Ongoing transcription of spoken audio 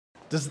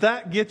Does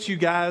that get you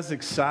guys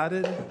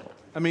excited?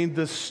 I mean,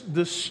 the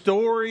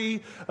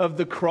story of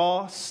the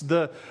cross,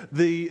 the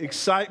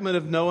excitement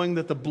of knowing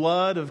that the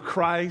blood of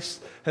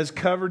Christ has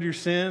covered your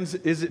sins.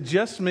 Is it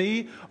just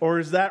me, or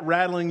is that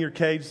rattling your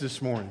cage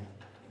this morning?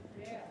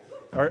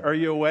 Are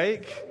you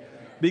awake?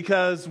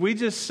 Because we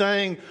just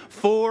sang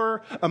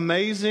 4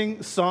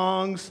 amazing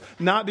songs,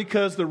 not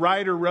because the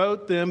writer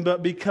wrote them,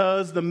 but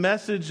because the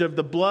message of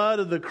the blood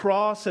of the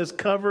cross has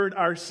covered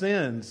our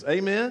sins.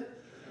 Amen?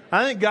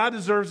 I think God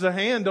deserves a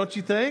hand, don't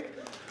you think?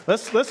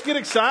 Let's get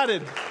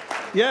excited.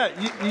 Yeah,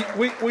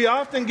 we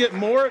often get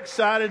more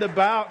excited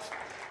about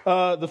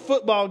the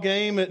football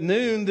game at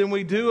noon than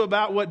we do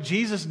about what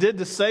Jesus did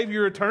to save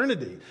your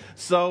eternity.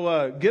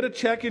 So get a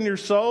check in your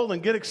soul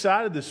and get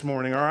excited this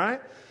morning, all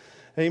right?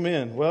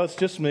 Amen. Well, it's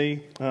just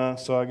me,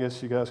 so I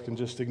guess you guys can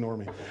just ignore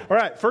me. All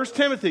right, 1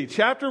 Timothy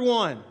chapter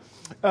 1.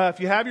 If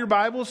you have your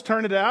Bibles,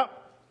 turn it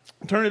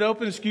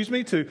open,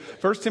 to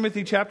 1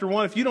 Timothy chapter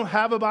 1. If you don't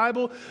have a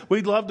Bible,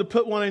 we'd love to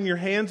put one in your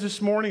hands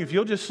this morning. If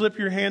you'll just slip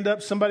your hand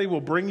up, somebody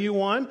will bring you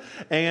one.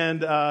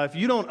 And if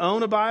you don't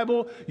own a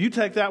Bible, you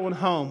take that one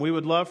home. We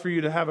would love for you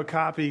to have a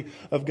copy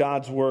of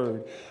God's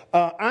Word.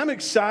 I'm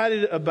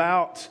excited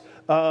about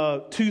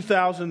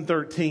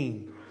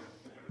 2013.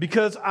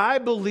 Because I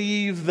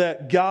believe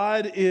that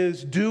God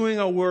is doing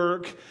a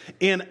work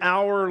in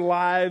our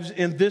lives,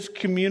 in this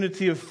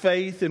community of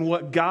faith, and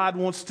what God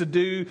wants to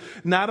do,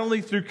 not only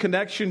through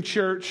Connection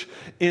Church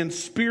in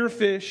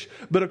Spearfish,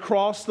 but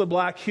across the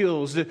Black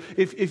Hills.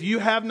 If you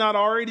have not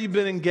already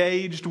been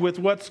engaged with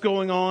what's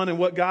going on and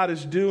what God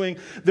is doing,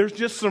 there's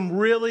just some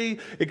really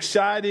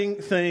exciting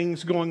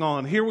things going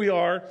on. Here we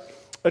are,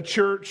 a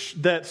church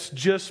that's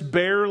just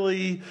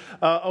barely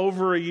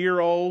over a year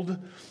old.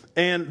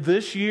 And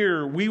this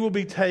year, we will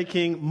be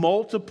taking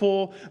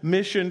multiple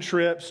mission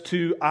trips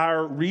to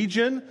our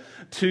region,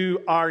 to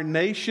our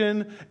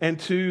nation, and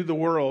to the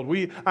world.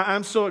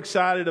 I'm so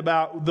excited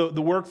about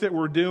the work that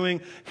we're doing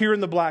here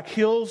in the Black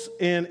Hills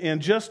in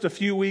just a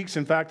few weeks.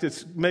 In fact,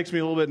 it makes me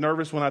a little bit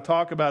nervous when I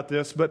talk about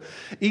this, but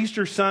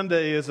Easter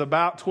Sunday is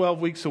about 12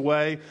 weeks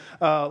away,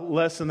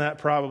 less than that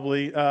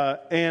probably,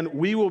 and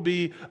we will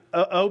be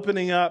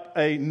opening up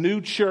a new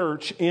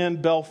church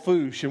in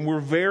Belfouche, and we're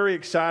very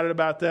excited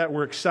about that.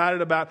 We're excited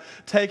about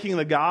taking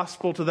the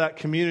gospel to that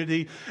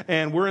community,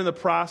 and we're in the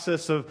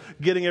process of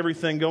getting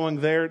everything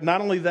going there.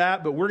 Not only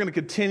that, but we're going to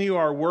continue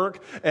our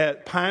work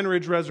at Pine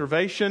Ridge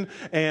Reservation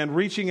and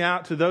reaching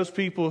out to those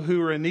people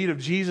who are in need of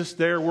Jesus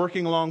there,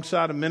 working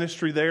alongside a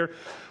ministry there.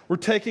 We're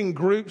taking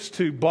groups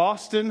to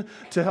Boston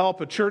to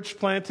help a church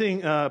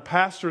planting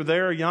pastor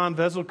there. Jan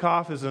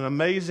Veselkoff is an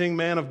amazing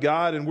man of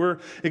God, and we're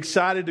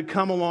excited to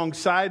come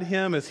alongside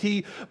him as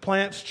he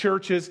plants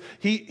churches.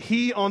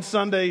 He on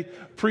Sunday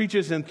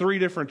preaches in 3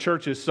 different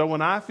churches. So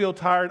when I feel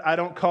tired, I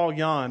don't call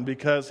Jan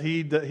because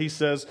he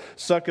says,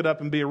 suck it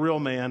up and be a real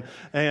man.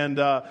 And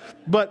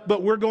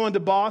but we're going to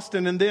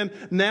Boston, and then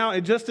now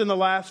just in the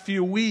last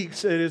few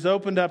weeks, it has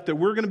opened up that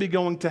we're going to be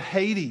going to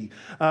Haiti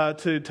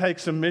to take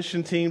some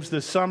mission teams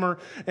this summer.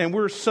 And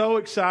we're so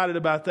excited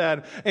about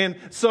that. And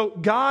so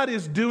God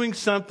is doing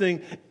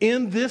something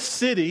in this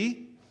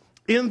city,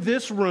 in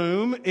this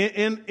room,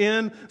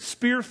 in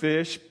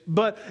Spearfish,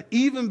 but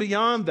even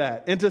beyond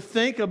that. And to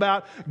think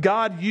about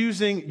God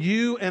using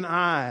you and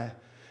I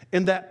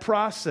in that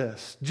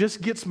process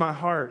just gets my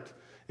heart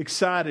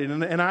excited.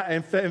 And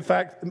in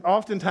fact,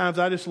 oftentimes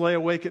I just lay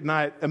awake at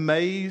night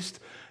amazed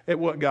at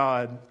what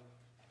God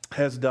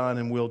has done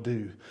and will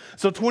do.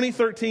 So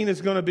 2013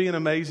 is going to be an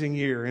amazing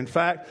year. In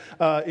fact,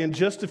 in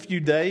just a few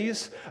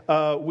days,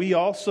 we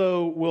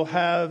also will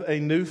have a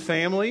new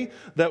family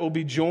that will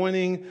be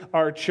joining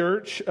our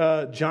church.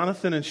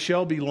 Jonathan and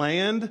Shelby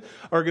Land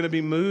are going to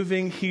be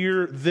moving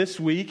here this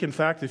week. In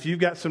fact, if you've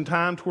got some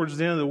time towards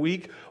the end of the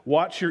week,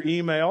 watch your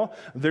email.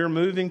 They're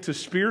moving to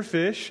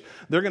Spearfish.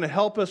 They're going to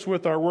help us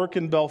with our work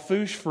in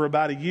Belfouche for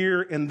about a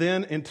year. And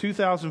then in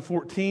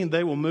 2014,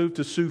 they will move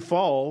to Sioux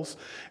Falls,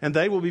 and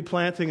they will be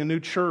planting a new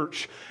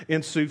church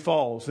in Sioux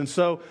Falls. And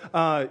so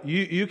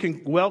you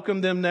can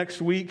welcome them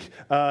next week.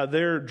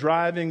 They're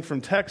driving from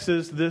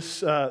Texas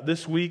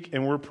this week,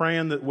 and we're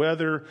praying that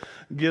weather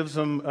gives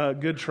them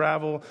good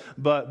travel.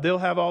 But they'll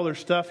have all their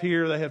stuff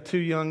here. They have 2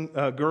 young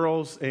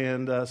girls,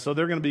 and so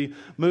they're going to be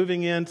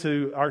moving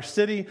into our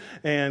city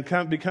and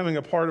becoming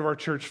a part of our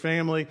church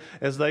family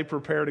as they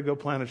prepare to go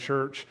plant a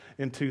church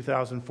in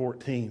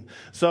 2014.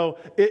 So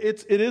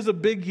it is a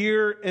big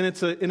year, and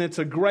it's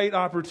a great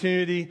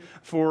opportunity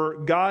for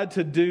God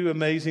to do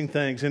amazing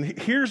things. And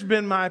here's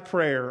been my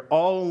prayer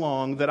all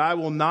along, that I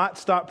will not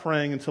stop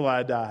praying until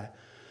I die.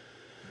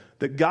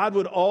 That God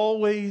would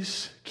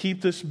always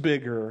keep this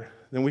bigger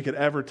than we could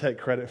ever take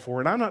credit for.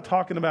 And I'm not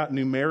talking about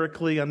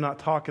numerically. I'm not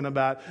talking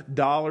about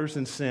dollars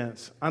and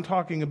cents. I'm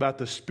talking about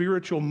the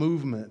spiritual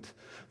movement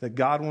that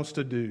God wants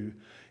to do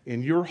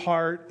in your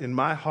heart, in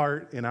my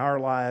heart, in our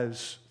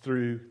lives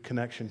through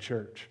Connection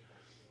Church.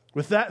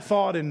 With that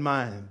thought in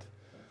mind,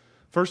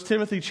 1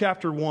 Timothy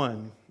chapter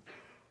 1,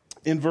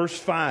 in verse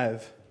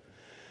 5,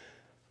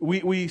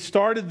 we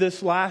started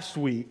this last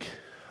week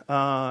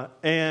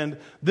And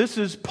this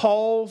is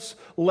Paul's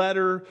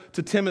letter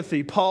to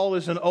Timothy. Paul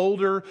is an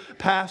older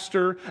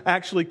pastor,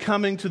 actually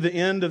coming to the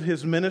end of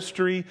his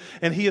ministry,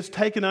 and he has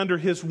taken under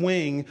his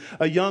wing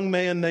a young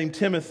man named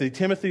Timothy.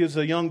 Timothy is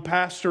a young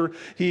pastor.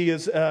 He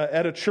is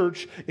at a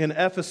church in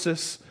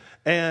Ephesus,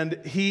 and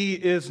he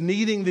is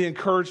needing the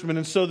encouragement.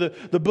 And so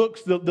the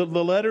books, the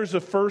letters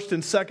of 1st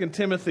and 2nd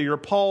Timothy are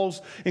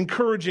Paul's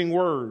encouraging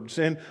words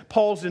and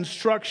Paul's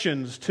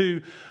instructions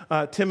to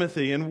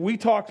Timothy. And we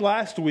talked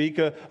last week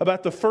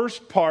about the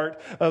first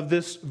part of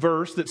this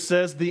verse that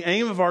says the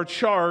aim of our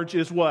charge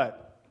is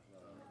what?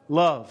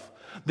 Love.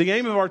 The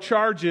aim of our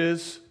charge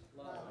is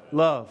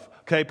love.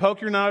 Okay, poke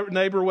your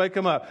neighbor, wake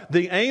them up.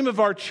 The aim of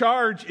our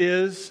charge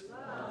is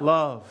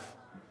love.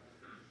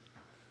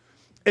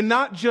 And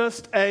not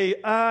just a,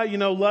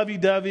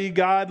 lovey-dovey,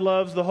 God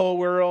loves the whole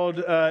world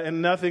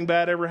and nothing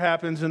bad ever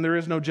happens and there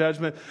is no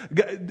judgment.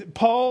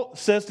 Paul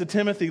says to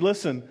Timothy,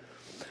 listen,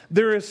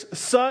 there is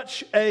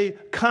such a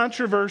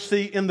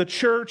controversy in the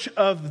church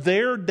of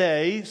their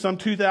day, some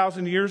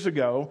 2,000 years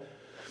ago,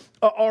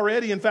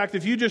 already. In fact,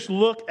 if you just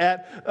look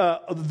at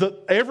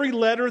every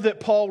letter that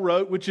Paul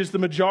wrote, which is the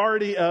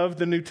majority of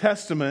the New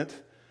Testament,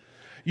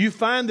 you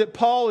find that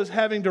Paul is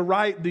having to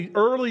write the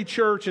early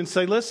church and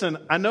say, listen,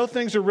 I know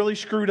things are really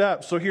screwed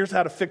up, so here's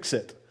how to fix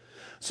it.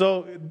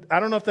 So I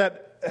don't know if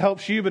that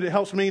helps you, but it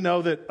helps me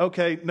know that,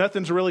 okay,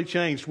 nothing's really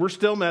changed. We're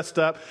still messed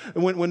up.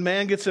 When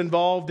man gets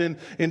involved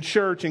in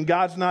church and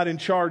God's not in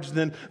charge,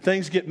 then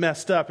things get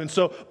messed up. And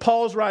so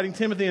Paul's writing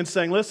Timothy and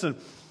saying, listen,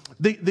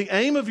 the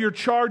aim of your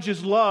charge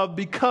is love,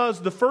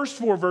 because the first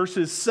 4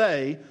 verses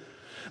say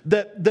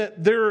that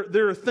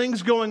there are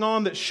things going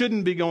on that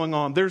shouldn't be going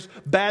on. There's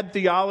bad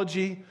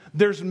theology.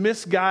 There's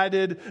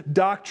misguided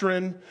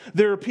doctrine.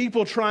 There are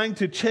people trying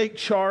to take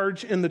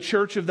charge in the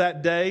church of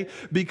that day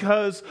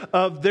because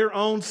of their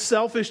own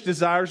selfish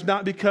desires,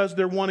 not because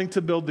they're wanting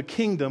to build the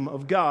kingdom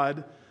of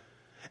God.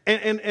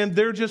 And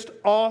they're just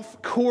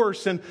off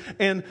course, and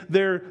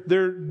they're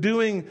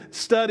doing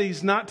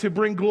studies not to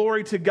bring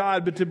glory to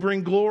God, but to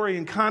bring glory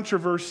and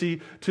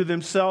controversy to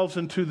themselves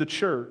and to the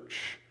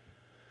church.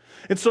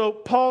 And so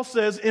Paul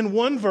says in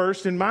one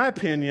verse, in my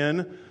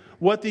opinion,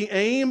 what the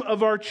aim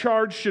of our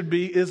charge should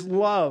be is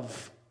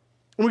love.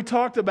 And we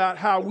talked about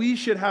how we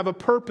should have a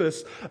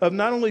purpose of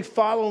not only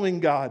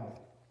following God,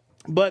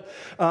 but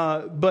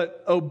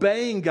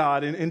obeying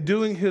God and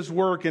doing His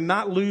work and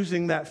not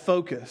losing that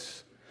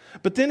focus.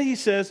 But then he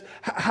says,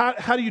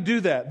 how do you do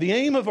that? The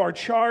aim of our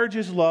charge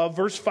is love.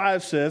 Verse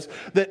 5 says,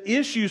 that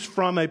issues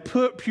from a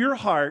pure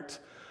heart,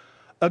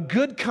 a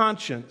good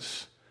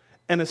conscience,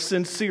 and a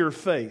sincere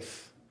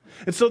faith.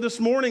 And so this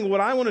morning, what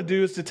I want to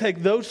do is to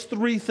take those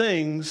 3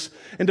 things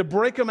and to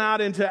break them out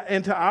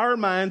into our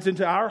minds,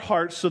 into our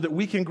hearts, so that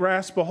we can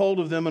grasp a hold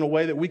of them in a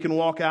way that we can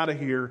walk out of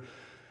here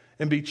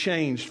and be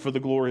changed for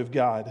the glory of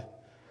God.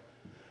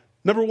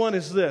 Number 1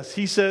 is this.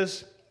 He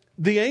says,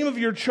 the aim of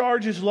your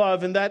charge is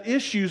love, and that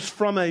issues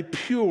from a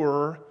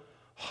pure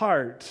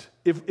heart.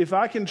 If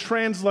I can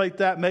translate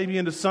that maybe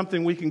into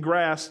something we can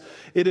grasp,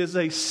 it is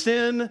a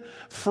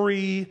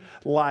sin-free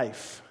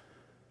life.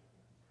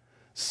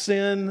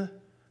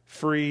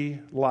 Sin-free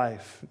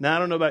life. Now, I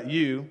don't know about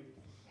you,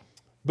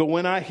 but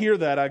when I hear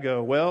that, I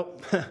go,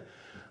 well,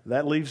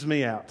 that leaves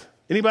me out.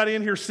 Anybody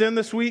in here sin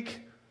this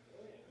week?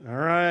 All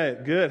right,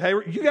 good. Hey,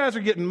 you guys are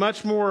getting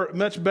much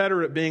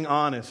better at being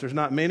honest. There's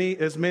not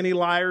as many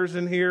liars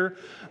in here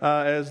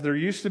as there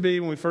used to be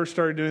when we first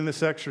started doing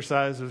this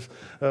exercise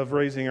of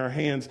raising our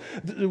hands.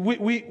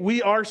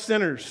 We are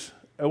sinners.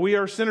 We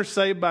are sinners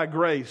saved by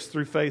grace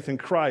through faith in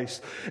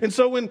Christ. And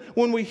so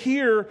when we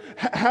hear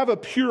have a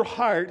pure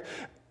heart,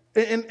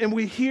 and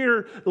we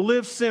hear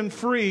live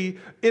sin-free,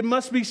 it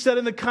must be said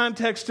in the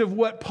context of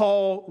what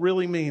Paul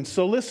really means.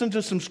 So listen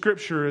to some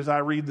scripture as I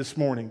read this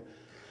morning.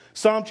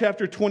 Psalm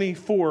chapter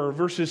 24,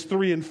 verses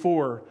 3 and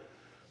 4.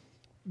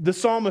 The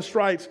psalmist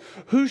writes,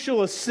 who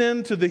shall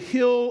ascend to the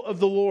hill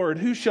of the Lord?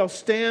 Who shall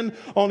stand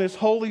on His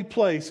holy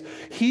place?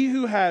 He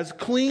who has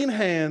clean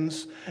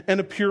hands and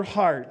a pure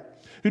heart,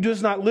 who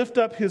does not lift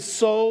up his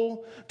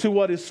soul to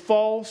what is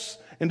false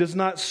and does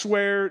not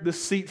swear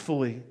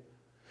deceitfully.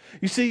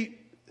 You see,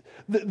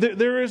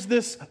 there is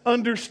this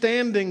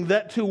understanding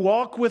that to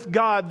walk with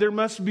God, there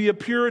must be a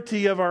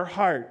purity of our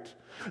heart.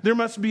 There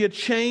must be a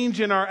change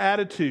in our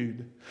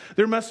attitude.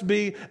 There must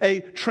be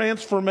a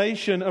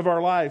transformation of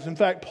our lives. In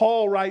fact,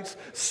 Paul writes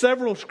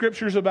several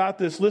scriptures about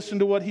this. Listen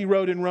to what he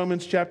wrote in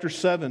Romans chapter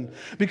 7.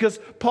 Because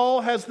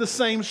Paul has the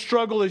same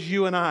struggle as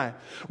you and I.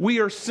 We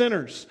are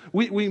sinners.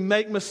 We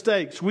make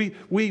mistakes. We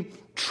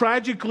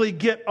tragically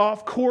get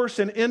off course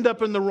and end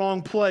up in the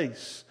wrong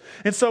place.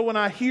 And so when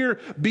I hear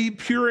be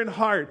pure in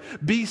heart,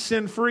 be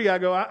sin-free, I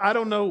go, I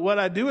don't know what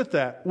I do with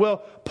that. Well,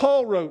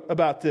 Paul wrote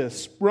about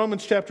this.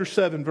 Romans chapter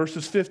 7,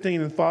 verses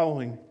 15 and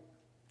following.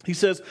 He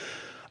says,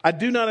 I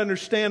do not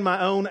understand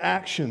my own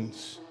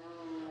actions,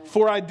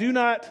 for I do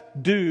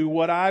not do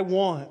what I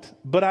want,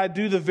 but I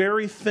do the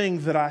very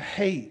thing that I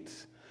hate.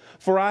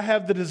 For I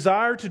have the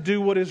desire to do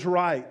what is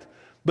right,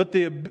 but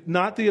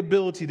not the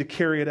ability to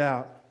carry it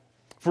out.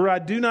 For I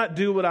do not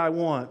do what I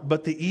want,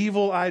 but the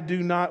evil I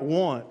do not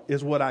want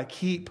is what I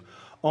keep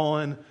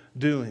on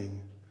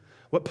doing.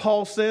 What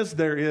Paul says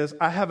there is,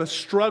 I have a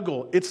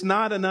struggle. It's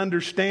not an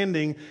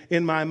understanding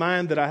in my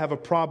mind that I have a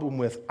problem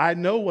with. I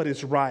know what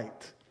is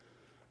right,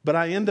 but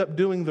I end up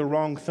doing the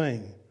wrong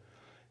thing.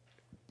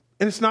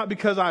 And it's not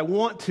because I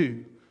want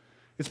to.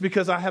 It's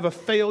because I have a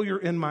failure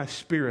in my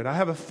spirit. I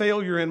have a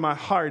failure in my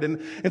heart.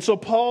 And so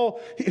Paul,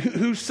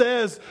 who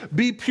says,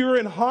 be pure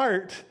in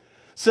heart,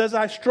 says,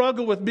 I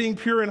struggle with being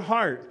pure in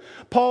heart.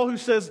 Paul, who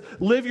says,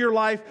 live your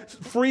life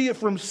free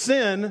from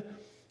sin,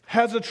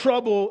 has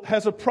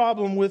a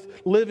problem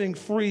with living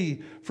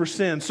free for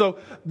sin. So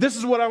this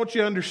is what I want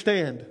you to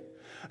understand.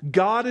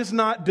 God is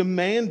not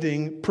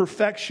demanding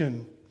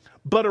perfection,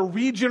 but a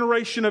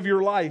regeneration of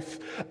your life,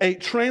 a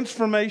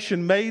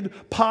transformation made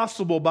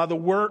possible by the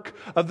work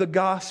of the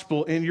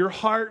gospel in your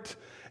heart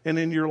and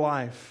in your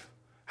life.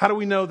 How do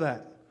we know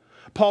that?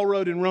 Paul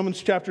wrote in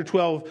Romans chapter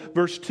 12,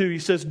 verse 2, he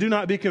says, do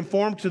not be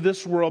conformed to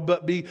this world,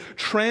 but be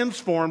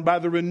transformed by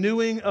the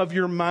renewing of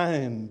your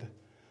mind,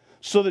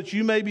 so that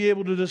you may be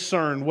able to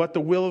discern what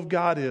the will of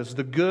God is,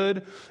 the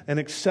good and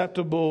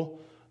acceptable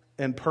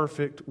and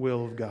perfect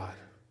will of God.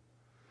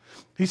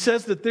 He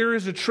says that there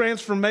is a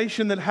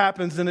transformation that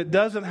happens, and it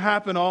doesn't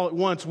happen all at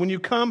once. When you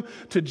come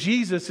to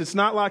Jesus, it's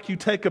not like you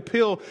take a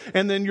pill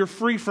and then you're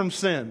free from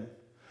sin.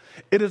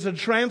 It is a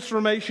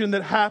transformation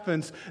that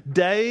happens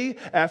day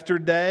after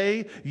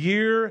day,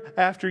 year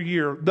after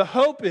year. The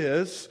hope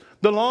is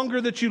the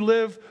longer that you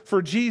live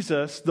for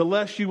Jesus, the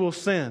less you will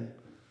sin.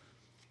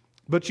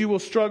 But you will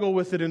struggle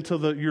with it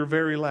until your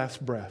very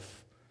last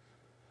breath.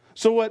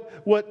 So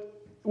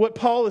what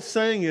Paul is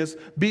saying is,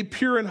 be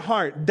pure in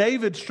heart.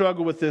 David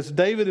struggled with this.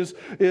 David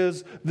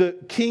is the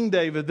King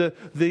David,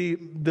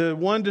 the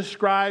one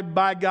described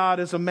by God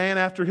as a man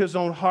after his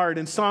own heart.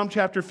 In Psalm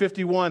chapter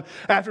 51,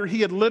 after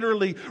he had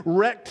literally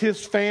wrecked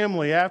his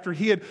family, after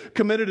he had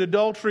committed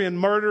adultery and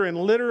murder and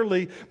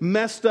literally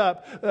messed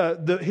up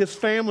his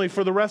family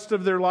for the rest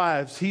of their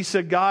lives, he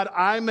said, God,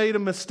 I made a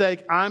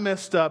mistake. I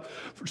messed up.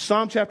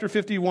 Psalm chapter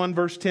 51,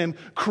 verse 10,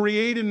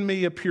 create in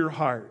me a pure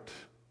heart.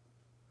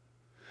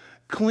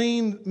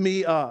 Clean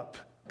me up,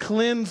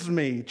 cleanse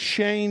me,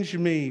 change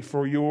me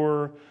for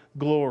your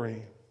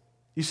glory.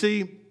 You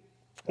see,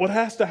 what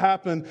has to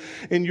happen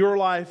in your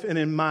life and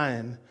in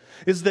mine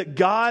is that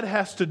God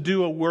has to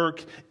do a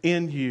work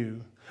in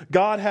you.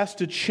 God has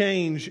to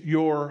change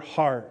your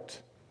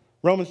heart.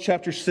 Romans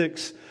chapter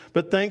 6,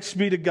 but thanks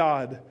be to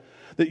God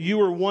that you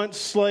were once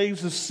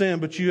slaves of sin,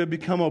 but you have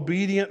become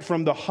obedient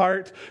from the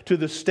heart to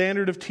the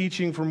standard of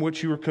teaching from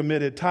which you were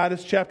committed.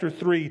 Titus chapter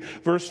 3,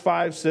 verse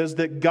 5 says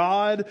that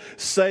God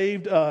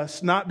saved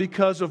us not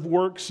because of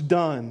works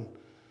done,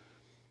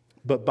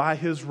 but by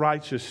His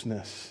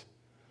righteousness.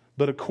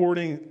 But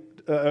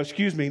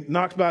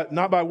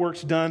not by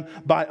works done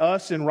by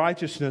us in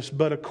righteousness,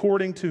 but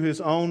according to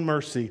His own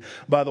mercy,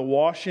 by the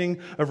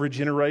washing of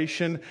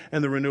regeneration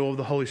and the renewal of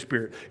the Holy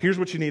Spirit. Here's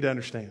what you need to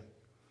understand.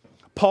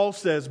 Paul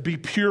says, be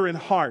pure in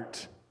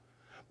heart,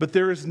 but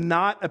there is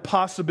not a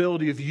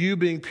possibility of you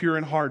being pure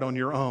in heart on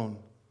your own.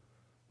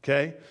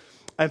 Okay?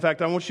 In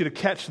fact, I want you to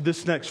catch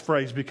this next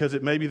phrase because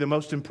it may be the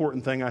most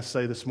important thing I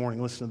say this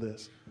morning. Listen to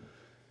this.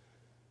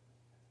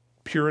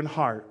 Pure in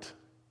heart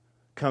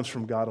comes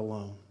from God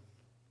alone.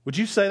 Would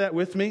you say that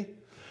with me?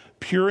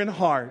 Pure in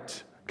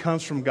heart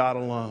comes from God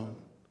alone.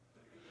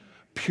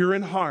 Pure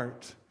in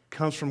heart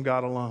comes from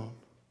God alone.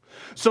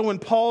 So when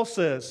Paul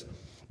says,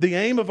 the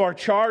aim of our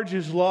charge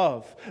is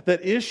love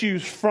that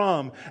issues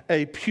from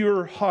a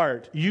pure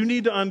heart, you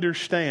need to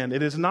understand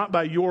it is not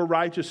by your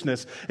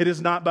righteousness. It is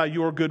not by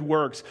your good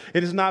works.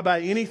 It is not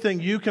by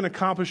anything you can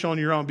accomplish on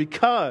your own,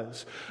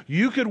 because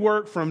you could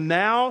work from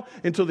now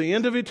until the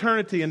end of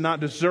eternity and not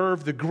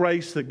deserve the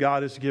grace that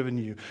God has given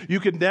you.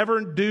 You could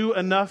never do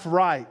enough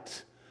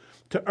right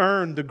to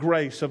earn the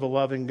grace of a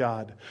loving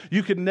God.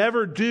 You could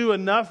never do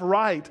enough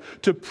right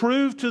to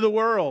prove to the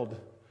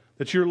world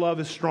that your love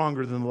is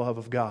stronger than the love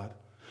of God.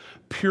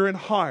 Pure in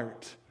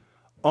heart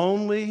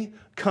only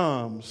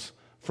comes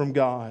from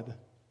God.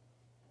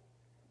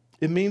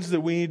 It means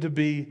that we need to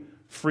be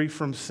free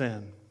from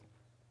sin.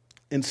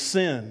 And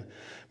sin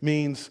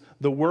means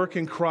the work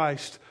in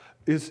Christ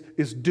is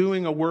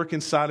doing a work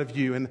inside of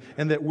you,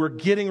 and that we're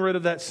getting rid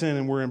of that sin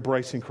and we're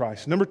embracing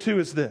Christ. Number 2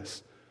 is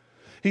this.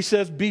 He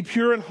says, be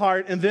pure in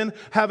heart and then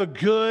have a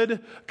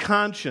good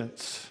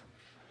conscience.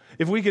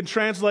 If we could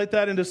translate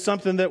that into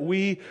something that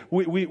we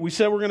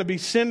said we're going to be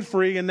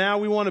sin-free, and now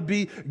we want to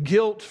be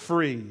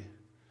guilt-free.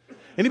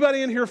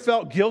 Anybody in here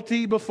felt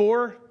guilty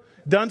before?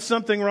 Done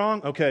something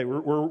wrong? Okay,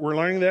 we're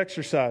learning the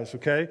exercise,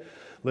 okay?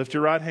 Lift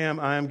your right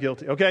hand, I am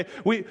guilty. Okay,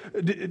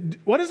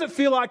 what does it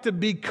feel like to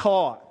be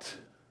caught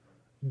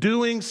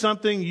doing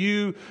something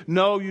you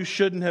know you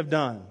shouldn't have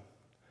done?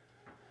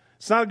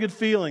 It's not a good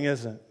feeling,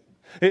 is it?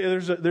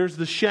 There's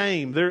the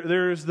shame.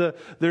 There's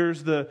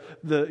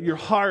your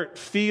heart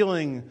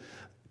feeling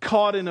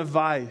caught in a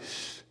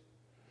vice.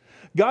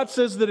 God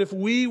says that if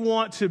we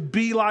want to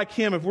be like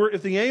Him,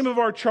 if the aim of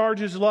our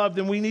charge is love,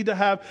 then we need to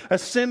have a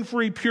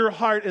sin-free, pure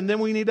heart, and then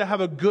we need to have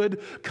a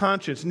good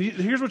conscience. And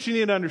here's what you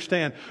need to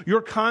understand.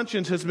 Your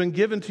conscience has been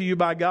given to you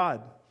by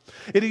God.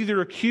 It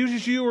either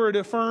accuses you or it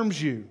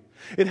affirms you.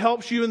 It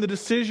helps you in the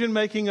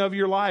decision-making of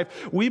your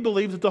life. We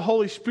believe that the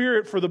Holy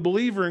Spirit for the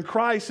believer in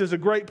Christ is a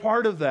great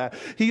part of that.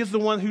 He is the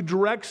one who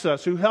directs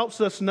us, who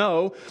helps us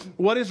know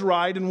what is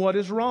right and what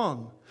is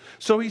wrong.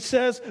 So he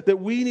says that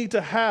we need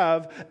to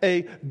have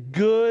a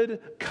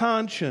good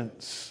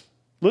conscience.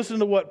 Listen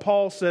to what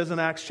Paul says in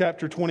Acts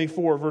chapter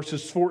 24,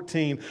 verses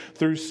 14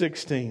 through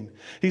 16.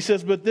 He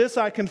says, "But this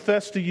I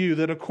confess to you,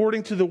 that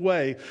according to the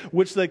way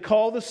which they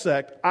call the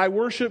sect, I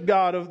worship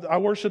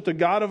the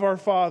God of our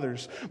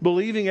fathers,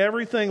 believing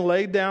everything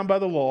laid down by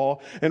the law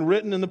and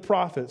written in the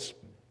prophets,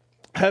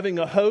 having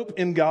a hope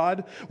in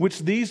God, which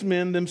these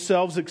men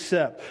themselves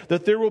accept,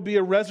 that there will be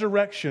a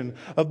resurrection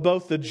of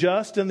both the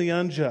just and the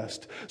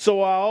unjust.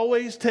 So I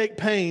always take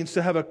pains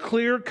to have a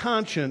clear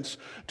conscience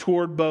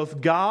toward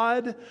both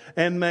God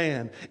and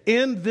man."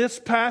 In this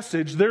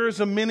passage, there is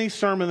a mini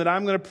sermon that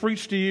I'm going to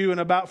preach to you in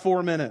about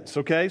 4 minutes,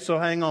 okay? So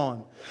hang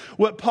on.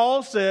 What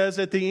Paul says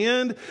at the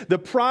end, the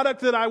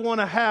product that I want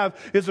to have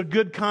is a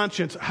good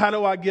conscience. How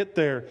do I get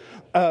there?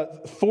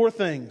 4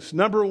 things.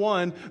 Number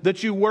 1,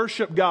 that you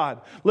worship God.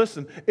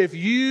 Listen, if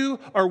you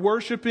are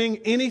worshiping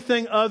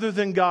anything other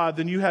than God,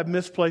 then you have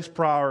misplaced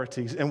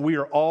priorities, and we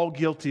are all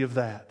guilty of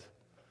that.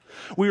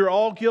 We are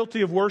all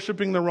guilty of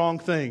worshiping the wrong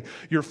thing.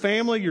 Your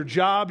family, your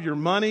job, your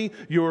money,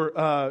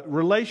 your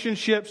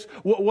relationships,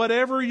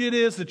 whatever it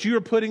is that you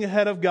are putting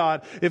ahead of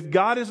God, if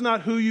God is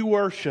not who you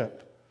worship,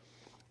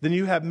 then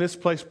you have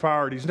misplaced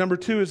priorities. Number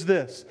 2 is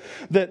this,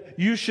 that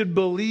you should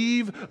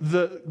believe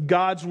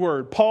God's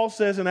word. Paul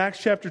says in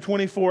Acts chapter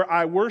 24,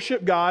 I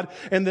worship God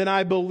and then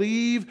I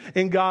believe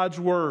in God's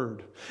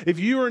word. If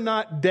you are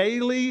not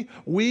daily,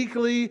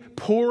 weekly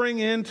pouring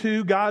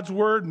into God's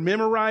word,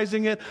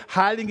 memorizing it,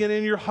 hiding it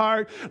in your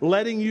heart,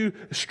 letting you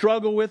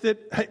struggle with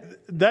it,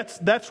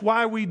 that's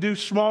why we do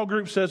small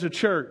groups as a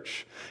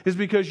church, is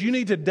because you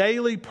need to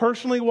daily,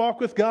 personally walk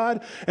with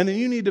God, and then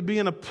you need to be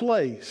in a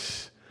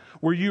place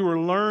where you are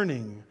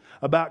learning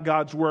about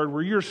God's word,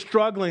 where you're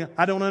struggling.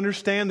 I don't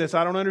understand this.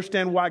 I don't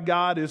understand why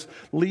God is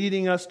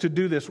leading us to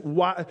do this.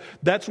 Why?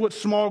 That's what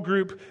small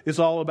group is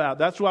all about.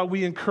 That's why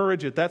we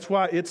encourage it. That's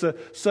why it's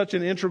such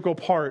an integral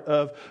part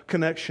of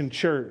Connection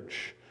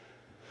Church.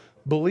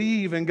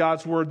 Believe in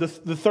God's word. The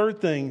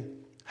third thing,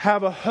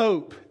 have a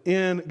hope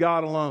in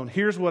God alone.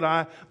 Here's what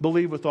I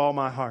believe with all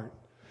my heart.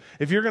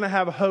 If you're going to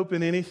have a hope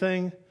in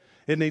anything,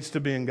 it needs to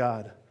be in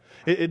God.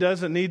 It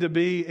doesn't need to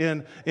be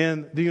in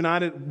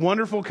the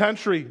wonderful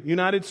country,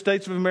 United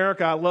States of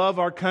America. I love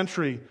our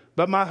country,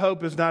 but my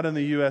hope is not in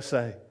the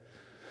USA.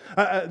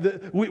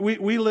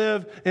 We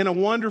live in a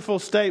wonderful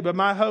state, but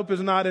my hope is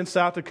not in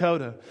South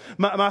Dakota.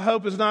 My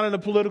hope is not in a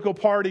political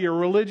party or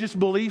religious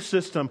belief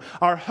system.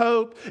 Our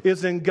hope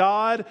is in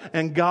God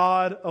and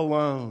God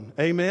alone.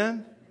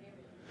 Amen?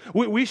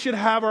 We should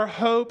have our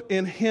hope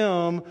in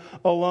Him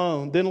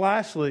alone. Then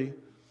lastly,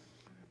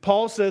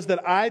 Paul says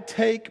that I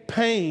take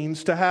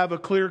pains to have a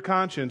clear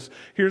conscience.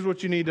 Here's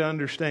what you need to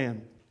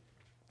understand.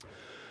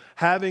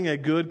 Having a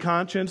good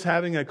conscience,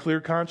 having a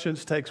clear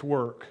conscience takes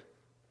work.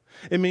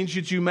 It means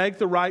that you make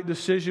the right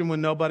decision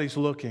when nobody's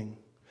looking.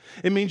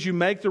 It means you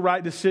make the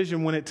right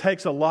decision when it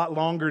takes a lot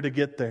longer to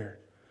get there.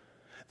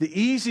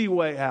 The easy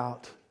way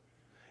out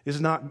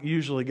is not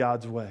usually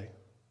God's way.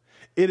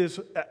 It is,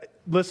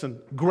 listen,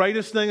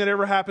 greatest thing that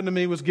ever happened to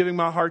me was giving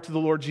my heart to the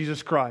Lord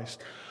Jesus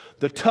Christ.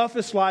 The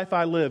toughest life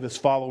I live is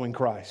following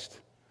Christ.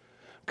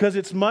 Because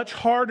it's much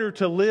harder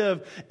to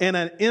live in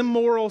an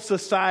immoral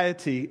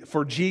society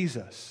for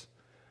Jesus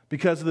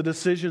because of the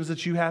decisions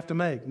that you have to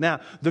make.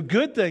 Now, the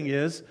good thing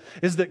is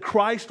that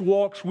Christ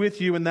walks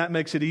with you and that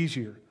makes it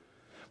easier.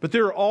 But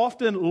there are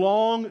often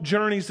long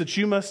journeys that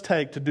you must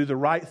take to do the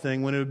right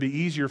thing when it would be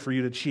easier for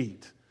you to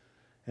cheat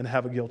and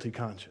have a guilty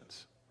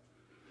conscience.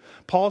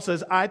 Paul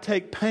says, I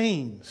take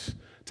pains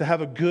to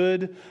have a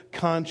good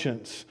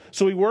conscience.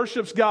 So he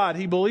worships God.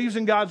 He believes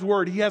in God's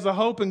word. He has a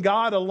hope in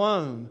God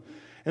alone.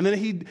 And then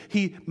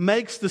he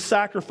makes the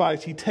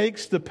sacrifice. He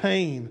takes the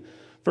pain.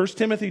 1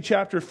 Timothy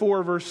chapter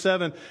 4, verse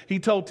 7, he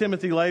told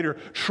Timothy later,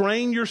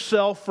 train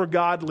yourself for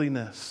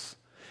godliness.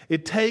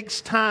 It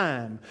takes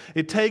time.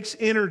 It takes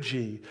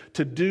energy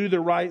to do the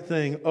right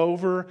thing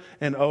over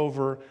and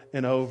over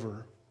and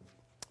over.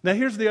 Now,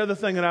 here's the other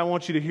thing that I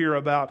want you to hear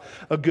about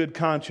a good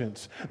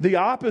conscience. The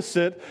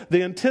opposite,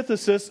 the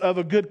antithesis of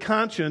a good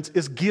conscience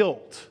is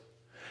guilt.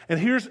 And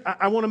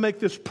I want to make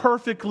this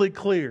perfectly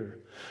clear.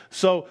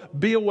 So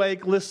be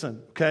awake,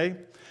 listen, okay?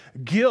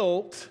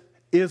 Guilt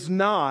is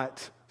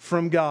not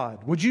from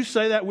God. Would you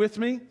say that with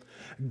me?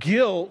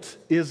 Guilt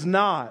is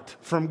not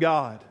from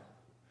God.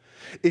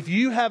 If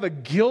you have a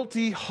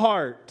guilty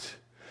heart,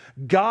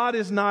 God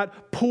is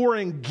not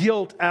pouring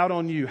guilt out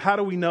on you. How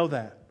do we know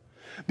that?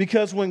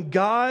 Because when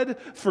God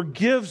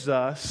forgives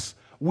us,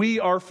 we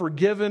are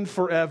forgiven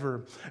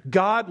forever.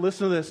 God,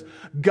 listen to this,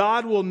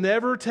 God will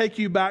never take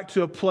you back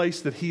to a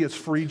place that He has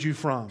freed you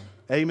from.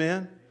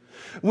 Amen?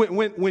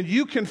 When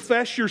you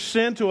confess your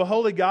sin to a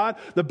holy God,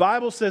 the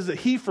Bible says that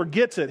He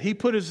forgets it. He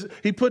puts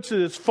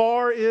it as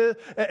far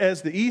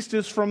as the east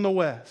is from the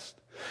west.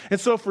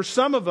 And so for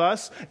some of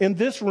us in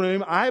this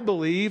room, I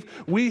believe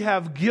we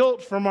have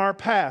guilt from our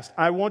past.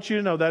 I want you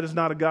to know that is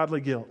not a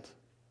godly guilt.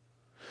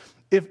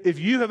 If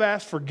you have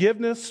asked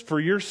forgiveness for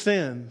your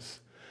sins,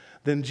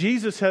 then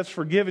Jesus has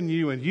forgiven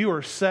you and you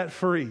are set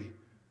free.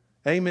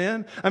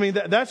 Amen? I mean,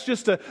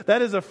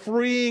 that is a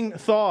freeing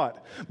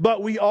thought.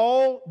 But we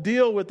all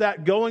deal with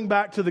that going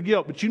back to the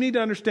guilt. But you need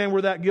to understand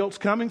where that guilt's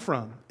coming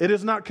from. It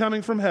is not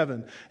coming from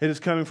heaven. It is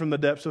coming from the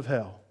depths of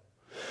hell.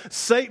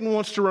 Satan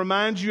wants to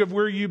remind you of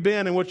where you've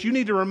been, and what you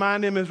need to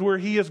remind him is where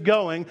he is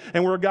going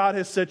and where God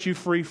has set you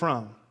free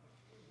from.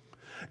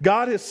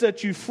 God has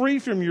set you free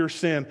from your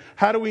sin.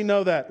 How do we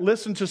know that?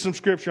 Listen to some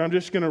scripture. I'm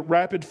just going to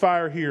rapid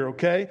fire here,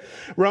 okay?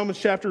 Romans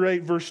chapter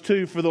 8, verse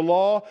 2. For the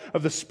law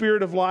of the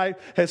Spirit of life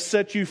has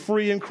set you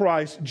free in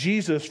Christ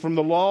Jesus from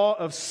the law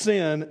of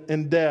sin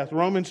and death.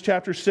 Romans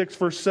chapter 6,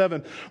 verse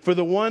 7. For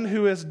the one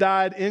who has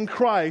died in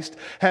Christ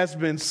has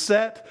been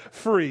set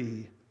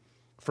free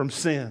from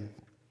sin.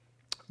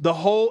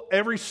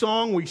 Every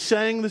song we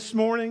sang this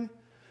morning,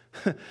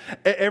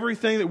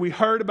 everything that we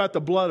heard about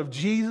the blood of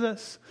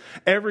Jesus,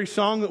 every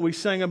song that we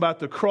sang about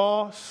the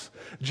cross,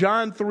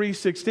 John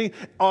 3:16,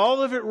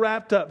 all of it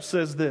wrapped up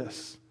says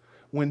this: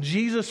 when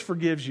Jesus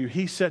forgives you,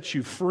 He sets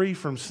you free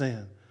from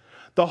sin.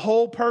 The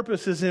whole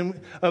purpose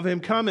of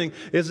Him coming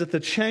is that the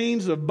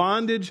chains of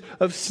bondage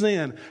of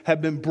sin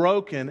have been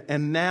broken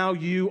and now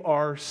you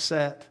are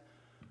set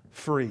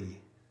free.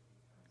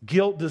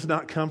 Guilt does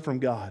not come from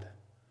God.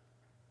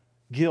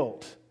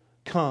 Guilt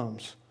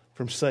comes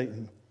from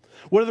Satan.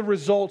 What are the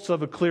results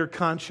of a clear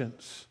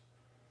conscience?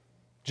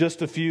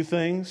 Just a few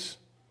things: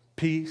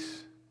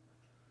 peace,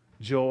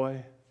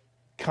 joy,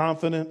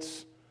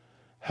 confidence,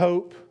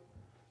 hope,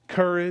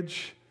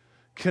 courage,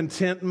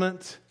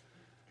 contentment,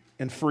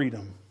 and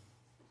freedom.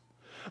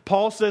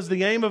 Paul says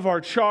the aim of our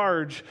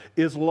charge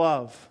is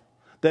love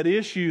that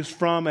issues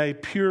from a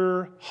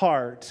pure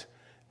heart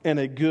and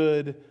a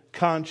good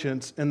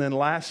conscience. And then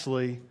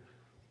lastly,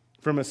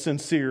 from a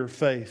sincere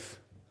faith.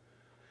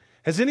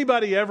 Has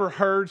anybody ever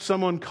heard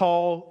someone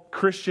call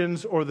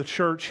Christians or the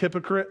church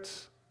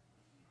hypocrites?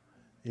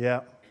 Yeah.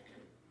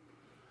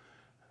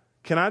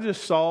 Can I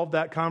just solve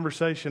that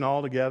conversation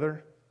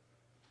altogether?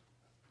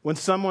 When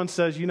someone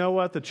says, you know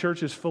what, the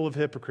church is full of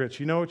hypocrites,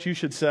 you know what you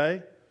should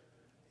say?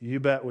 You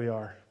bet we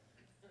are.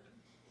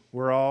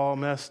 We're all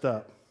messed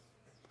up.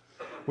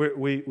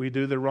 We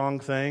do the wrong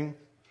thing.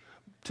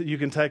 You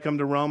can take them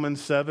to Romans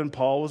 7.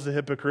 Paul was a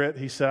hypocrite.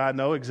 He said, I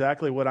know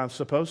exactly what I'm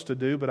supposed to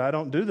do, but I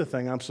don't do the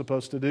thing I'm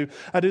supposed to do.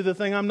 I do the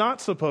thing I'm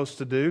not supposed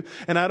to do,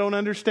 and I don't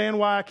understand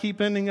why I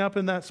keep ending up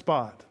in that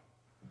spot.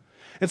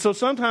 And so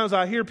sometimes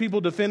I hear people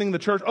defending the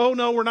church. Oh,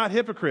 no, we're not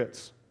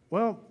hypocrites.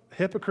 Well,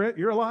 hypocrite,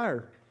 you're a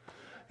liar.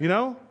 You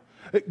know?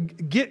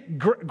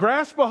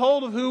 Grasp a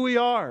hold of who we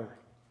are.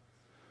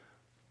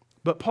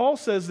 But Paul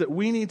says that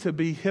we need to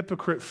be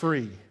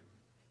hypocrite-free.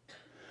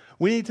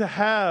 We need to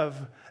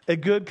have a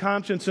good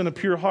conscience and a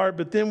pure heart,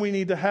 but then we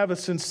need to have a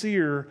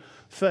sincere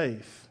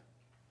faith.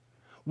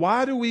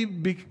 Why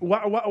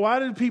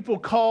do people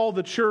call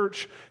the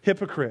church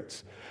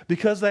hypocrites?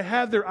 Because they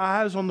have their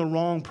eyes on the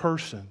wrong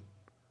person.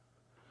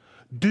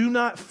 Do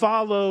not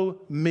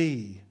follow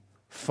me,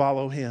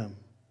 follow Him.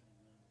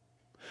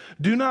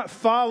 Do not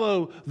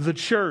follow the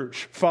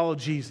church, follow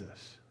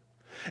Jesus.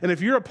 And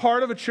if you're a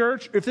part of a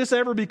church, if this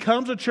ever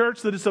becomes a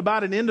church that is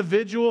about an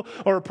individual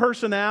or a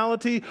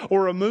personality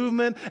or a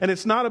movement and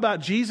it's not about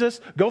Jesus,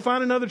 go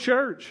find another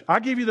church. I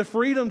give you the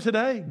freedom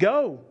today.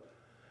 Go.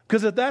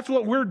 Because if that's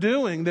what we're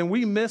doing, then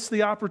we miss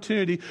the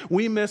opportunity.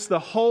 We miss the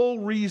whole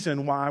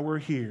reason why we're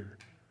here.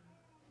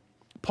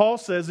 Paul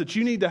says that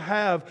you need to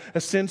have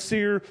a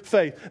sincere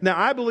faith. Now,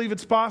 I believe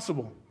it's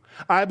possible.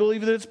 I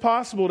believe that it's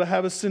possible to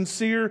have a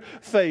sincere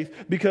faith,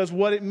 because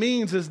what it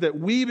means is that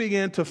we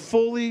begin to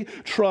fully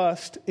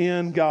trust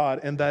in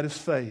God, and that is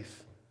faith.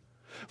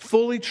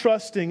 Fully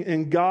trusting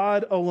in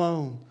God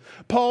alone.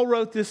 Paul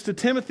wrote this to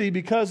Timothy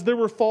because there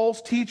were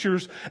false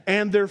teachers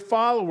and their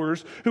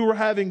followers who were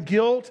having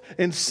guilt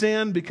and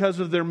sin because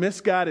of their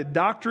misguided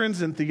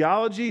doctrines and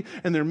theology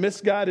and their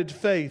misguided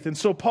faith. And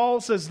so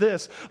Paul says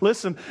this: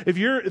 listen, if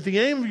the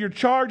aim of your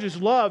charge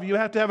is love, you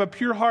have to have a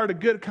pure heart, a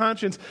good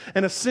conscience,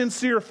 and a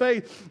sincere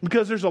faith,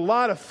 because there's a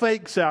lot of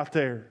fakes out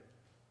there.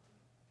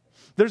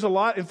 There's a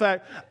lot. In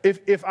fact,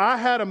 if I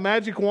had a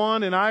magic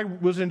wand and I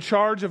was in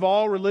charge of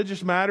all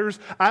religious matters,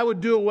 I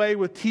would do away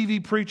with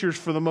TV preachers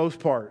for the most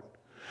part.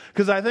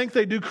 Because I think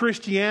they do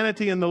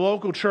Christianity and the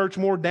local church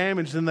more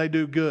damage than they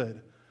do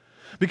good.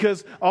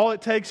 Because all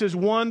it takes is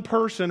one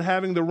person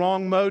having the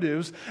wrong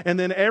motives, and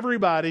then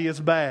everybody is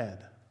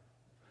bad.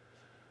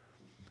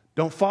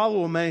 Don't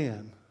follow a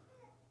man.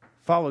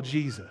 Follow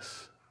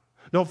Jesus.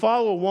 Don't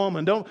follow a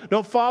woman.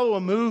 Don't follow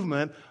a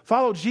movement.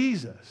 Follow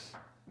Jesus.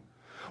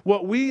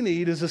 What we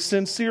need is a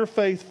sincere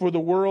faith for the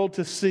world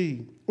to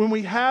see. When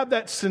we have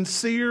that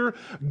sincere,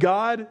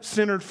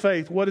 God-centered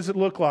faith, what does it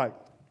look like?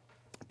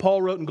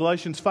 Paul wrote in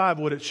Galatians 5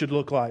 what it should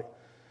look like.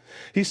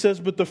 He says,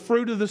 but the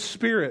fruit of the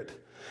Spirit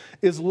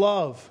is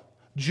love,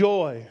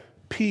 joy,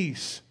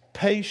 peace,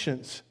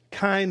 patience,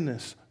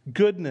 kindness,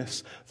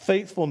 goodness,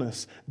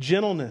 faithfulness,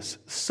 gentleness,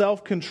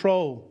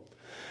 self-control.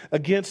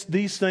 Against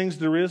these things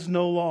there is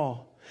no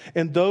law.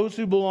 And those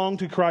who belong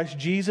to Christ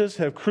Jesus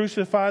have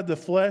crucified the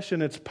flesh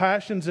and its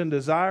passions and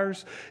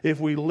desires. If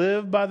we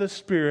live by the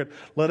Spirit,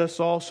 let us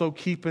also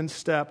keep in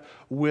step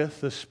with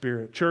the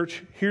Spirit.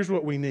 Church, here's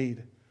what we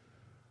need.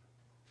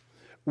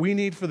 We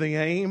need for the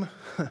aim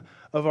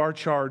of our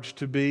charge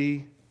to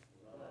be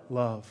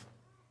love.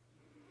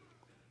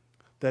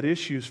 That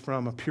issues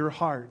from a pure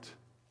heart,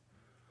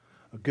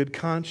 a good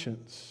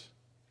conscience,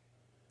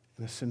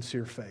 and a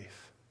sincere faith.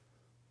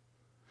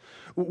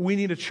 We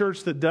need a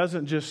church that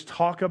doesn't just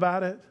talk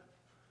about it,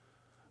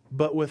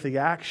 but with the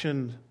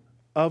action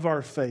of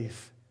our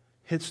faith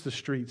hits the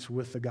streets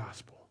with the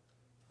gospel.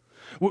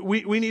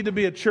 We need to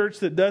be a church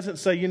that doesn't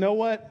say, you know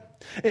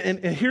what? And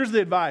here's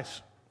the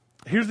advice.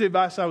 Here's the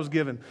advice I was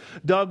given.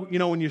 Doug,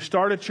 when you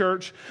start a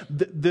church,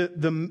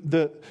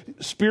 the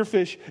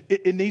Spearfish,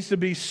 it needs to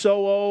be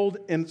so old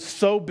and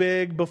so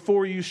big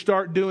before you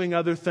start doing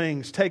other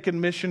things. Taking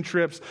mission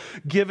trips,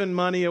 giving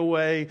money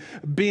away,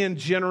 being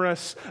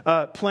generous,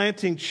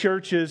 planting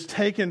churches,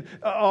 doing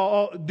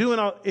all.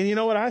 And you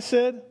know what I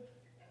said?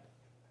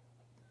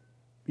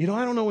 I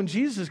don't know when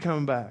Jesus is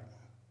coming back.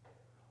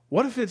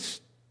 What if it's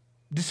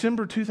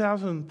December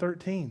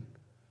 2013?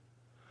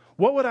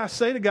 What would I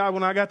say to God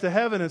when I got to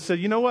heaven and said,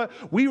 you know what?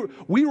 We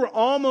were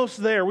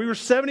almost there. We were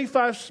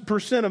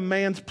 75% of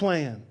man's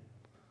plan.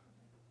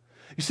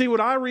 You see, what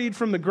I read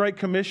from the Great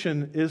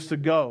Commission is to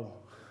go.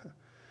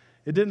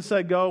 It didn't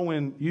say go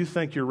when you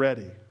think you're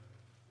ready. It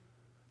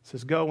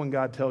says go when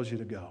God tells you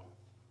to go.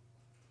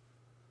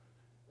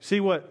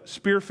 See what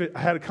Spearfish, I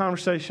had a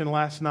conversation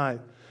last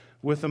night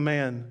with a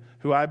man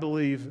who I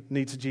believe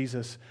needs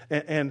Jesus.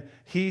 And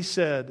he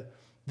said,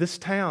 this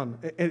town,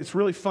 and it's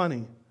really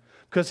funny,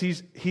 because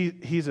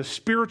he's a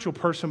spiritual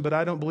person, but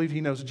I don't believe he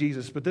knows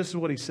Jesus. But this is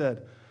what he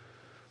said.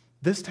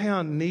 This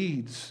town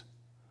needs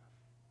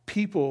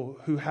people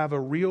who have a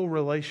real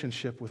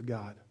relationship with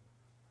God.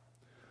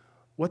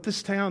 What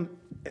this town,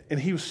 and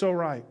he was so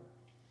right.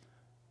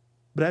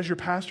 But as your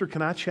pastor,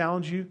 can I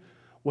challenge you?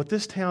 What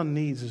this town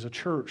needs is a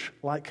church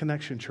like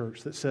Connection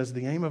Church that says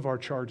the aim of our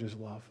charge is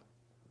love.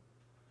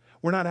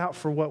 We're not out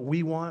for what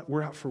we want.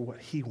 We're out for what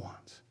he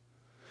wants.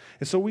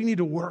 And so we need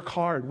to work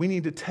hard. We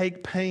need to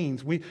take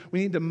pains. We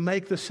need to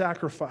make the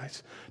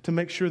sacrifice to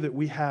make sure that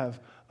we have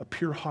a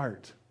pure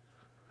heart,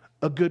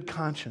 a good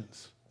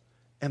conscience,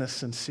 and a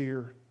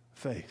sincere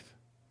faith.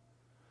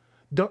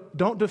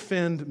 Don't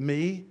defend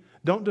me.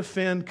 Don't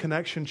defend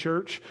Connection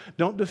Church.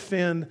 Don't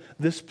defend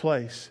this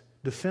place.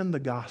 Defend the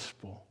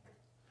gospel.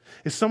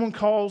 If someone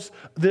calls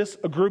this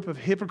a group of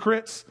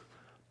hypocrites,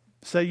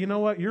 say, you know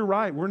what? You're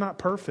right. We're not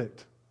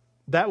perfect.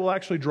 That will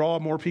actually draw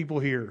more people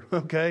here,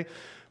 okay?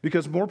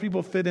 Because more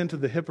people fit into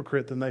the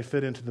hypocrite than they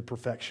fit into the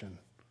perfection.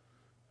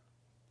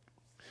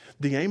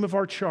 The aim of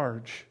our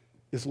charge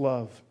is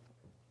love.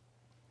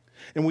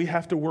 And we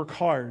have to work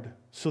hard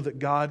so that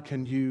God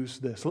can use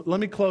this. Let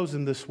me close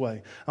in this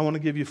way. I want to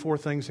give you 4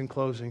 things in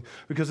closing,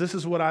 because this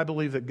is what I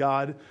believe that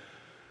God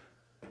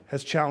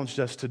has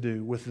challenged us to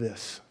do with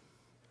this.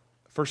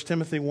 1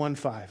 Timothy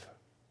 1:5.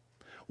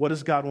 What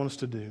does God want us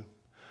to do?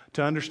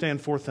 To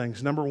understand 4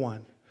 things. Number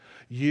 1,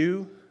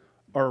 you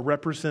are a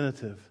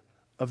representative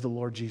of the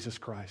Lord Jesus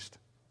Christ.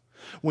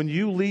 When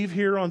you leave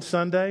here on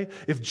Sunday,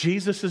 if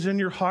Jesus is in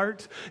your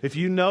heart, if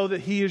you know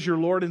that he is your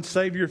Lord and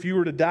Savior, if you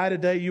were to die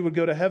today, you would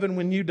go to heaven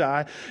when you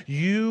die,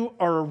 you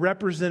are a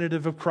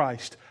representative of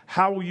Christ.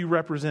 How will you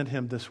represent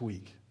him this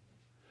week?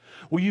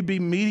 Will you be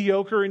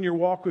mediocre in your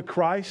walk with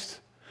Christ?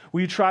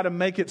 Will you try to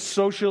make it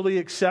socially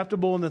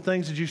acceptable in the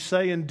things that you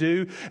say and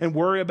do and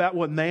worry about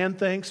what man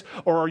thinks?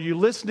 Or are you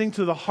listening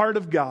to the heart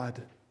of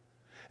God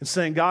and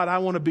saying, God, I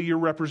want to be your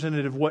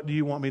representative. What do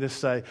you want me to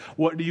say?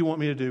 What do you want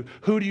me to do?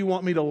 Who do you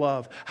want me to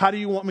love? How do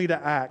you want me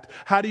to act?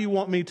 How do you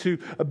want me to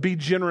be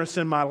generous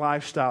in my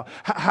lifestyle?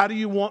 How do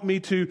you want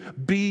me to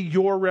be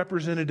your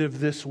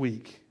representative this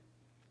week?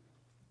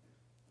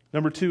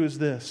 Number 2 is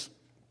this.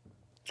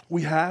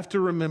 We have to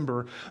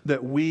remember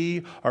that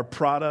we are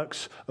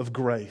products of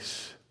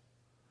grace.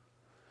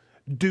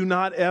 Do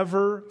not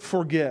ever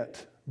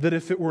forget that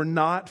if it were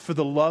not for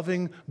the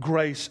loving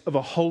grace of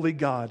a holy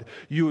God,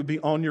 you would be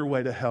on your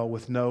way to hell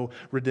with no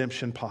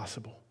redemption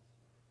possible.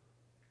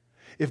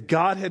 If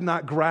God had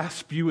not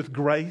grasped you with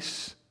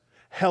grace,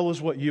 hell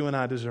is what you and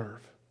I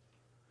deserve.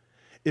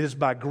 It is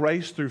by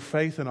grace through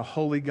faith in a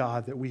holy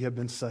God that we have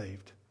been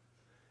saved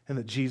and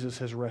that Jesus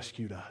has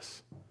rescued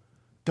us.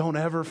 Don't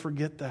ever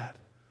forget that.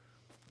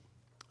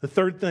 The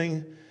third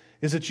thing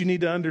is that you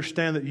need to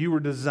understand that you were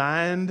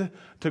designed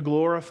to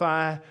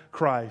glorify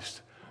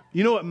Christ.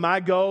 You know what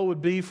my goal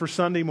would be for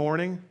Sunday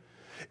morning?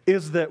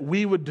 Is that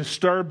we would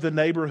disturb the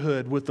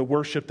neighborhood with the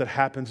worship that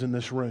happens in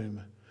this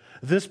room.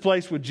 this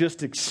place would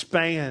just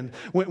expand.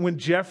 When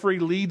Jeffrey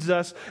leads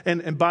us,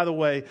 and by the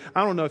way,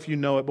 I don't know if you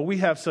know it, but we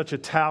have such a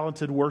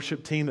talented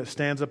worship team that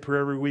stands up here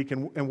every week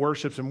and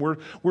worships, and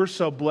we're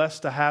so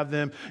blessed to have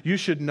them. You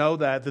should know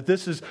that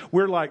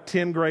we're like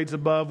 10 grades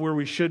above where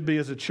we should be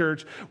as a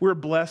church. We're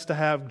blessed to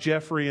have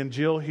Jeffrey and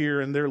Jill here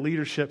and their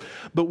leadership.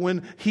 But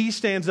when he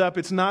stands up,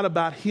 it's not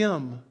about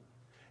him.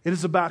 It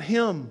is about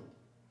him.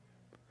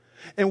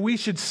 And we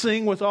should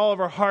sing with all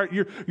of our heart.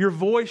 Your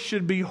voice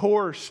should be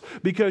hoarse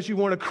because you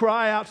want to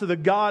cry out to the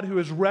God who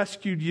has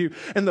rescued you.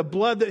 And the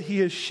blood that He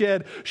has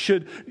shed,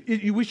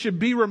 we should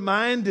be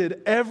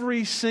reminded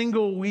every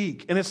single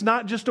week. And it's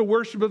not just a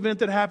worship event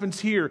that happens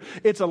here.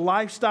 It's a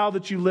lifestyle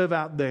that you live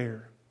out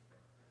there.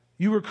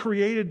 You were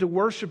created to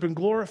worship and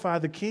glorify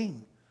the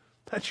King.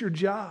 That's your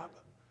job.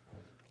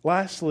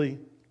 Lastly,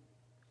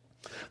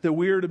 that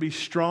we are to be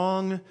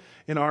strong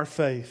in our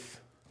faith.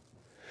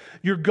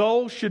 Your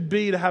goal should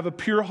be to have a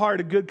pure heart,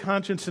 a good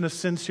conscience, and a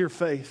sincere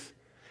faith.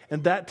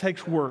 And that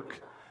takes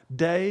work.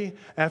 Day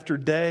after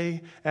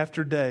day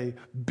after day.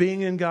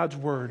 Being in God's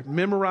Word.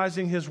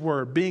 Memorizing His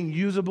Word. Being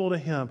usable to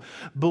Him.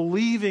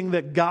 Believing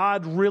that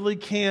God really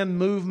can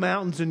move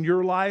mountains in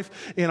your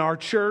life, in our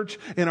church,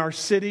 in our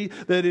city.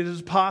 That it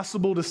is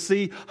possible to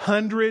see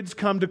hundreds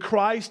come to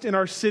Christ in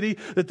our city.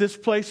 That this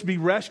place be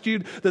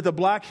rescued. That the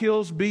Black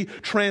Hills be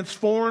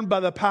transformed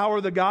by the power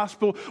of the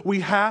gospel. We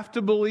have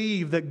to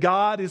believe that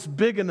God is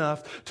big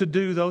enough to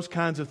do those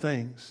kinds of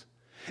things.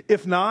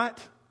 If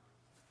not,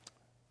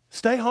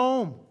 stay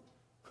home.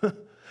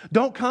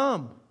 Don't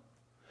come.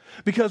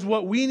 Because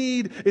what we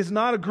need is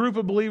not a group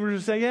of believers who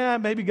say, yeah,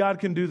 maybe God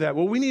can do that.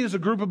 What we need is a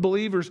group of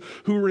believers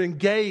who are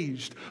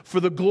engaged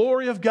for the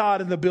glory of God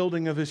in the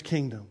building of His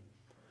kingdom.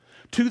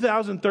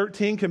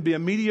 2013 can be a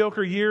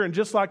mediocre year, and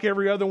just like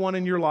every other one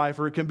in your life,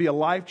 or it can be a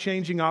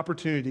life-changing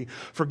opportunity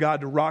for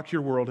God to rock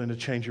your world and to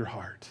change your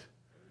heart.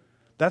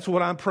 That's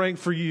what I'm praying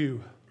for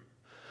you.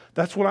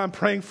 That's what I'm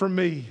praying for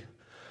me.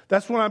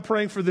 That's what I'm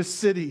praying for this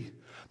city.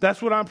 That's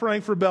what I'm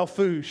praying for Belle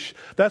Fourche.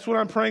 That's what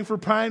I'm praying for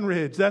Pine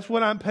Ridge. That's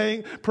what I'm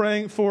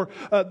praying for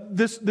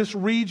this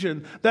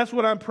region. That's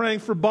what I'm praying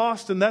for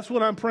Boston. That's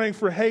what I'm praying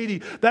for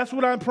Haiti. That's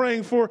what I'm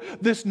praying for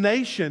this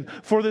nation,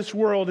 for this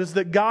world, is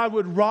that God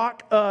would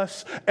rock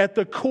us at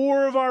the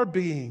core of our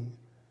being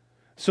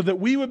so that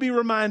we would be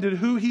reminded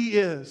who He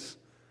is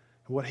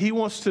and what He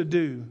wants to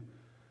do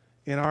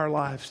in our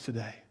lives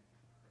today.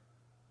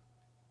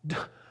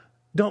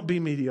 Don't be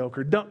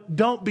mediocre.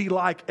 Don't be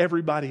like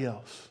everybody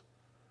else.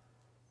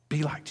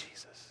 Be like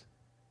Jesus.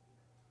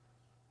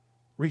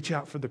 Reach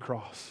out for the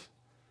cross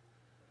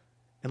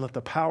and let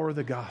the power of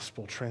the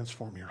gospel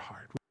transform your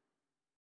heart.